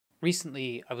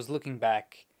Recently, I was looking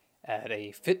back at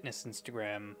a fitness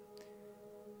Instagram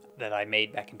that I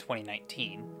made back in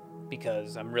 2019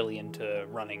 because I'm really into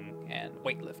running and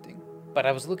weightlifting. But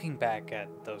I was looking back at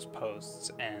those posts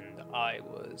and I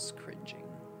was cringing.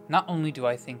 Not only do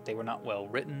I think they were not well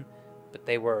written, but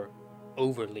they were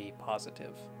overly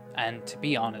positive. And to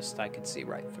be honest, I could see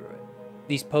right through it.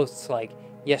 These posts like,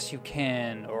 "Yes you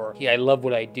can," or "Yeah, I love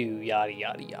what I do," yada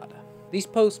yada yada. These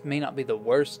posts may not be the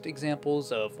worst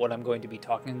examples of what I'm going to be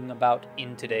talking about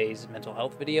in today's mental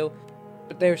health video,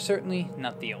 but they're certainly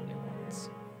not the only ones.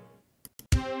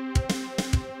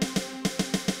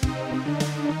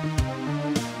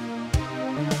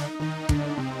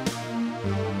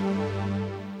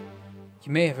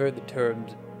 You may have heard the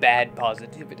terms bad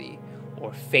positivity,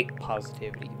 or fake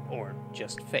positivity, or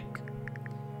just fake.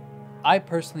 I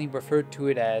personally refer to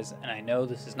it as, and I know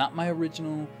this is not my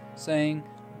original saying,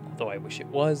 although I wish it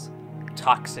was,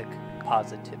 toxic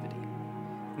positivity.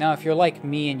 Now, if you're like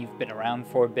me and you've been around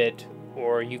for a bit,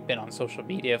 or you've been on social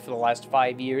media for the last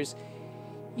 5 years,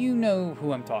 you know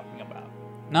who I'm talking about.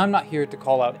 Now, I'm not here to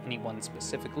call out anyone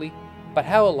specifically, but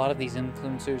how a lot of these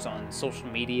influencers on social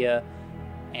media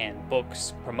and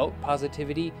books promote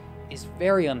positivity is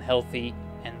very unhealthy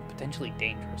and potentially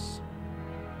dangerous.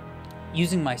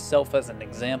 Using myself as an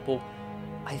example,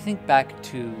 I think back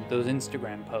to those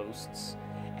Instagram posts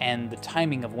and the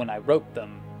timing of when I wrote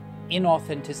them.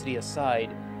 Inauthenticity aside,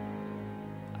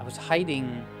 I was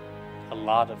hiding a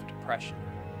lot of depression.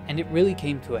 And it really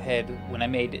came to a head when I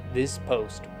made this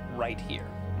post right here.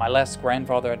 My last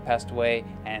grandfather had passed away,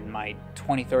 and my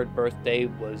 23rd birthday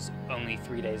was only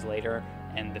 3 days later,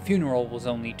 and the funeral was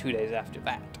only 2 days after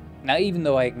that. Now, even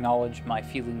though I acknowledged my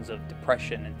feelings of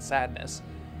depression and sadness,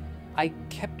 I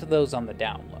kept those on the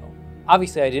down low.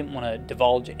 Obviously, I didn't want to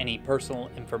divulge any personal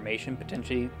information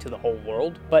potentially to the whole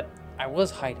world, but I was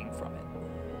hiding from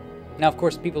it. Now, of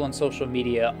course, people on social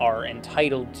media are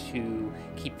entitled to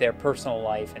keep their personal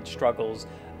life and struggles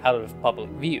out of public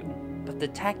view, but the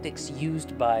tactics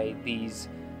used by these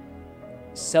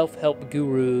self-help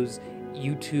gurus,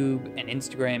 YouTube and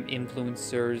Instagram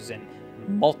influencers, and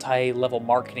multi-level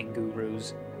marketing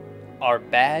gurus are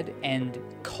bad and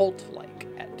cult-like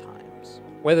at times.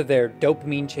 Whether they're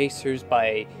dopamine chasers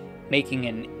by making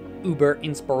an uber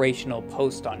inspirational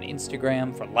post on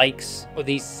Instagram for likes, or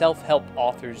these self-help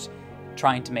authors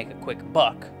trying to make a quick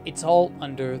buck, it's all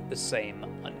under the same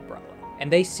umbrella.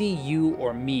 And they see you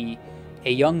or me,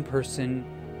 a young person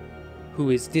who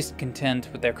is discontent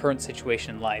with their current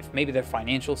situation in life. Maybe their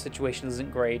financial situation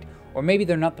isn't great, or maybe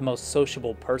they're not the most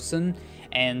sociable person,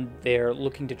 and they're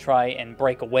looking to try and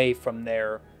break away from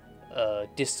their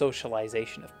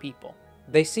dissocialization of people.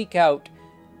 They seek out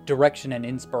direction and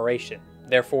inspiration.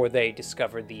 Therefore, they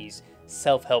discover these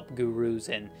self-help gurus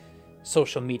and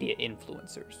social media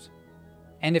influencers.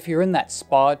 And if you're in that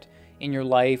spot in your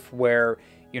life where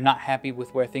you're not happy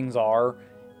with where things are,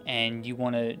 and you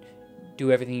want to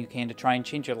do everything you can to try and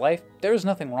change your life, there's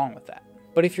nothing wrong with that.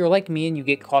 But if you're like me and you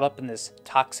get caught up in this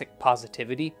toxic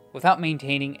positivity, without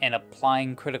maintaining and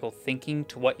applying critical thinking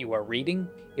to what you are reading,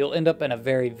 you'll end up in a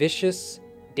very vicious,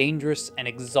 dangerous, and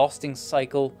exhausting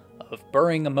cycle of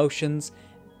burying emotions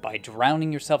by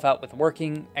drowning yourself out with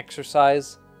working,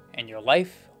 exercise, and your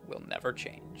life will never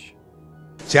change.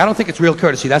 See, I don't think it's real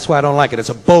courtesy. That's why I don't like it. It's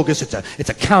a bogus, it's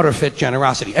a counterfeit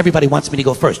generosity. Everybody wants me to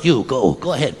go first. You,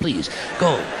 go ahead, please.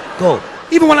 Go.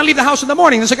 Even when I leave the house in the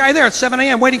morning, there's a guy there at 7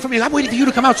 a.m. waiting for me. I'm waiting for you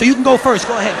to come out so you can go first.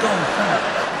 Go ahead, go.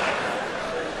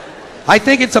 I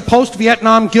think it's a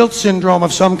post-Vietnam guilt syndrome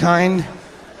of some kind.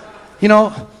 You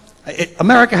know,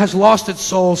 America has lost its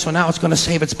soul, so now it's going to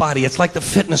save its body. It's like the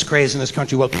fitness craze in this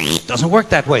country. Well, it doesn't work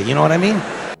that way, you know what I mean?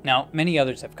 Now, many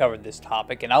others have covered this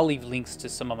topic, and I'll leave links to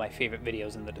some of my favorite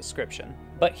videos in the description.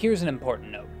 But here's an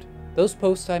important note. Those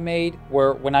posts I made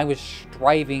were when I was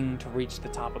striving to reach the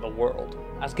top of the world.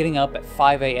 I was getting up at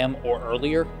 5 a.m. or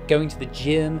earlier, going to the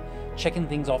gym, checking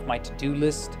things off my to-do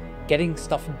list, getting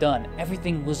stuff done.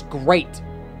 Everything was great.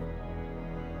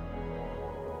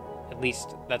 At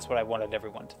least, that's what I wanted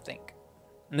everyone to think.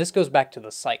 And this goes back to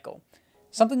the cycle.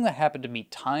 Something that happened to me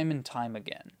time and time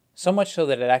again. So much so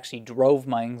that it actually drove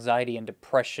my anxiety and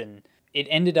depression. It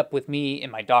ended up with me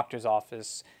in my doctor's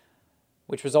office,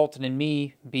 which resulted in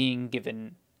me being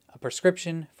given a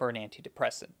prescription for an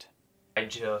antidepressant. I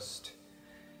just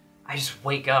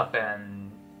wake up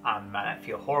and I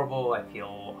feel horrible, I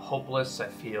feel hopeless, I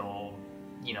feel,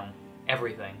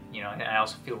 everything, and I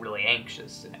also feel really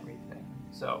anxious and everything.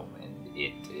 So, and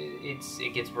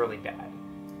it gets really bad.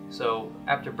 So,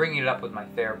 after bringing it up with my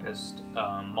therapist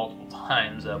multiple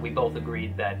times, we both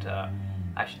agreed that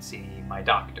I should see my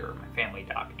doctor, my family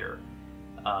doctor,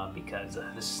 because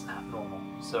this is not normal.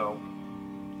 So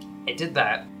I did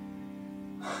that.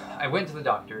 I went to the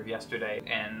doctor yesterday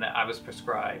and I was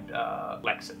prescribed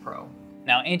Lexapro.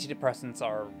 Now, antidepressants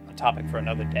are a topic for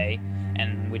another day,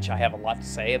 and which I have a lot to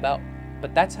say about,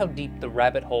 but that's how deep the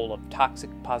rabbit hole of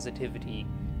toxic positivity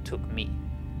took me.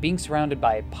 Being surrounded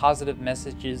by positive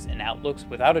messages and outlooks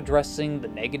without addressing the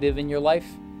negative in your life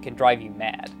can drive you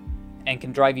mad, and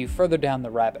can drive you further down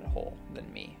the rabbit hole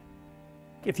than me.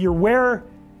 If you're where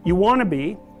you want to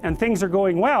be and things are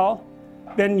going well,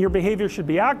 then your behavior should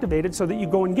be activated so that you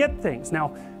go and get things. Now,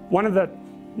 one of the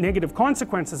negative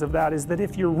consequences of that is that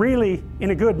if you're really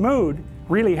in a good mood,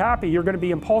 really happy, you're going to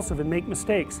be impulsive and make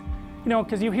mistakes. You know,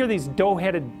 because you hear these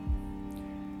dough-headed,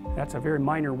 that's a very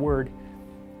minor word,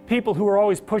 people who are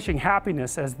always pushing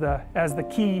happiness as the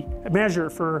key measure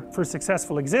for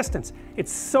successful existence.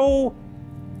 It's so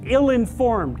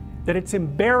ill-informed that it's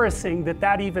embarrassing that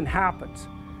that even happens.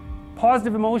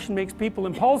 Positive emotion makes people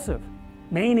impulsive.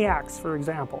 Maniacs, for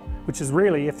example, which is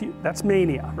really, that's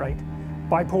mania, right?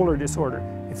 Bipolar disorder.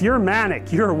 If you're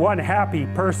manic, you're one happy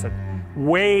person.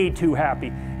 Way too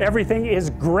happy. Everything is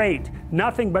great.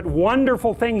 Nothing but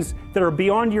wonderful things that are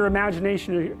beyond your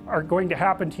imagination are going to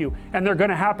happen to you, and they're going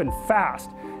to happen fast.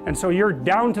 And so you're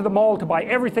down to the mall to buy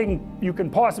everything you can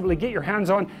possibly get your hands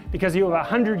on because you have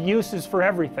 100 uses for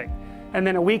everything. And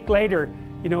then a week later,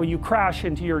 you know, you crash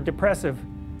into your depressive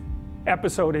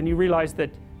episode and you realize that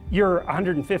you're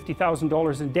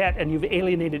 $150,000 in debt and you've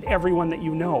alienated everyone that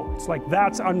you know. It's like,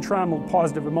 that's untrammeled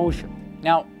positive emotion.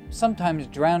 Now, sometimes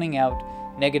drowning out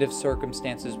negative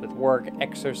circumstances with work,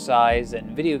 exercise,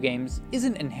 and video games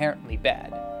isn't inherently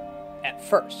bad. At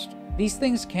first, these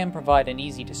things can provide an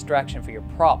easy distraction for your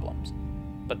problems,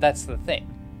 but that's the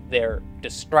thing, they're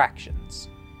distractions.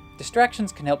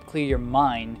 Distractions can help clear your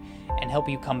mind and help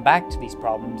you come back to these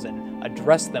problems and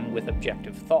address them with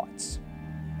objective thoughts.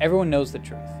 Everyone knows the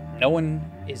truth. No one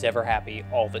is ever happy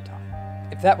all the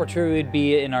time. If that were true, it'd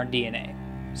be in our DNA.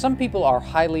 Some people are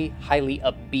highly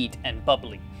upbeat and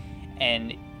bubbly,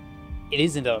 and it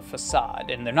isn't a facade,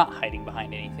 and they're not hiding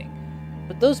behind anything.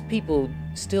 But those people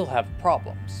still have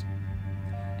problems.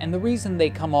 And the reason they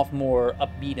come off more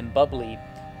upbeat and bubbly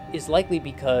is likely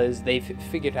because they've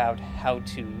figured out how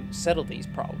to settle these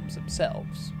problems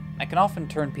themselves. I can often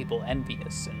turn people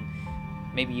envious and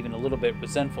maybe even a little bit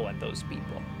resentful at those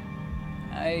people.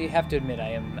 I have to admit I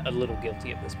am a little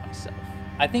guilty of this myself.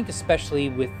 I think especially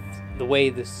with the way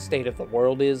the state of the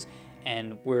world is,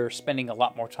 and we're spending a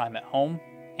lot more time at home,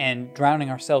 and drowning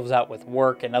ourselves out with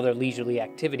work and other leisurely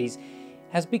activities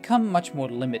has become much more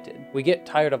limited. We get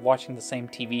tired of watching the same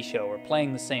TV show or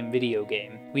playing the same video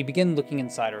game. We begin looking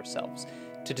inside ourselves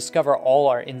to discover all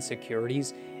our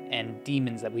insecurities and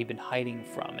demons that we've been hiding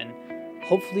from, and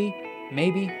hopefully,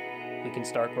 maybe, we can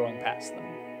start growing past them.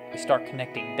 We start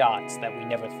connecting dots that we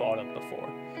never thought of before.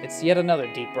 It's yet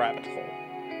another deep rabbit hole.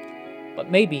 But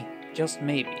maybe, just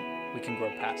maybe, we can grow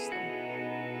past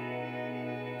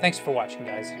them. Thanks for watching,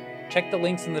 guys. Check the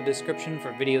links in the description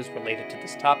for videos related to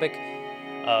this topic.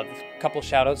 A couple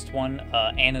shoutouts to one,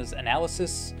 Anna's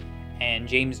Analysis and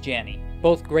James Jani.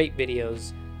 Both great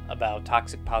videos about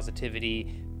toxic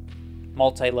positivity,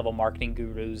 multi-level marketing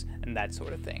gurus, and that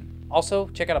sort of thing. Also,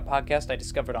 check out a podcast I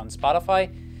discovered on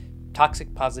Spotify,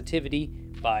 Toxic Positivity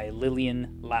by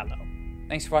Lillian Lalo.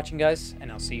 Thanks for watching, guys,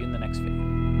 and I'll see you in the next video.